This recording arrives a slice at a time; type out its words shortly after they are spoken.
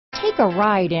Take a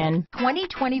ride in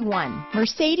 2021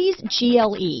 Mercedes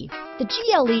GLE. The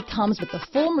GLE comes with the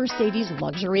full Mercedes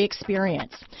luxury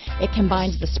experience. It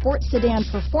combines the sport sedan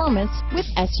performance with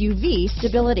SUV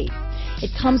stability. It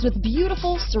comes with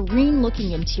beautiful,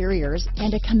 serene-looking interiors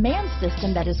and a command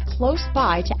system that is close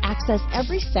by to access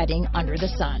every setting under the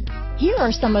sun. Here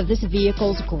are some of this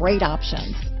vehicle's great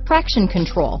options: traction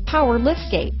control, power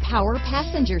liftgate, power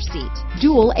passenger seat,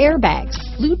 dual airbags,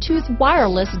 Bluetooth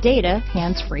wireless data,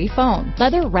 hands-free phone,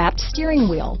 leather-wrapped steering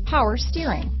wheel, power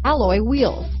steering, alloy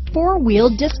wheels, four-wheel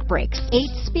disc brakes, 8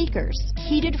 speakers,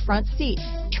 heated front seats,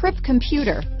 trip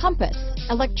computer, compass,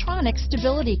 electronic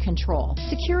stability control,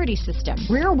 security system,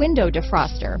 rear window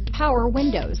defroster, power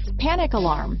windows, panic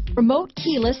alarm, remote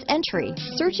keyless entry.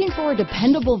 Searching for a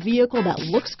dependable vehicle that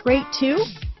looks great too?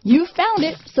 You found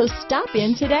it, so stop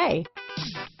in today.